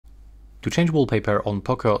To change wallpaper on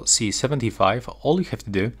POCO C75, all you have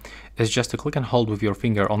to do is just to click and hold with your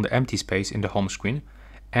finger on the empty space in the home screen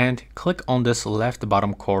and click on this left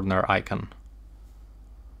bottom corner icon.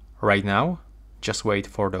 Right now, just wait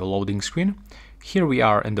for the loading screen. Here we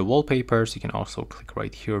are in the wallpapers. You can also click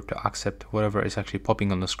right here to accept whatever is actually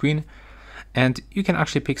popping on the screen. And you can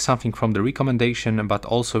actually pick something from the recommendation, but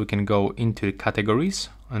also you can go into the categories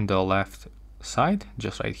on the left side,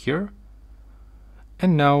 just right here.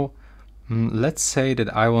 And now, let's say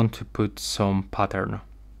that I want to put some pattern.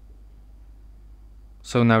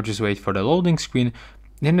 So now just wait for the loading screen.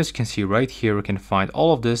 Then as you can see right here, we can find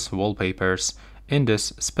all of these wallpapers in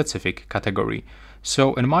this specific category.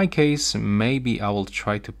 So in my case, maybe I will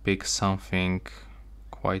try to pick something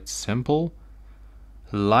quite simple,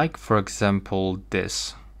 like for example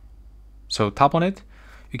this. So tap on it.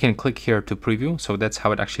 You can click here to preview, so that's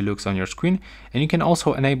how it actually looks on your screen. And you can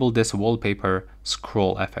also enable this wallpaper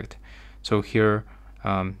scroll effect. So here,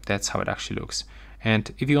 that's how it actually looks.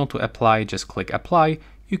 And if you want to apply, just click apply.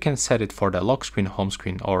 You can set it for the lock screen, home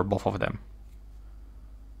screen, or both of them.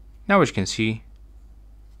 Now as you can see,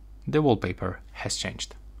 the wallpaper has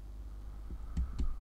changed.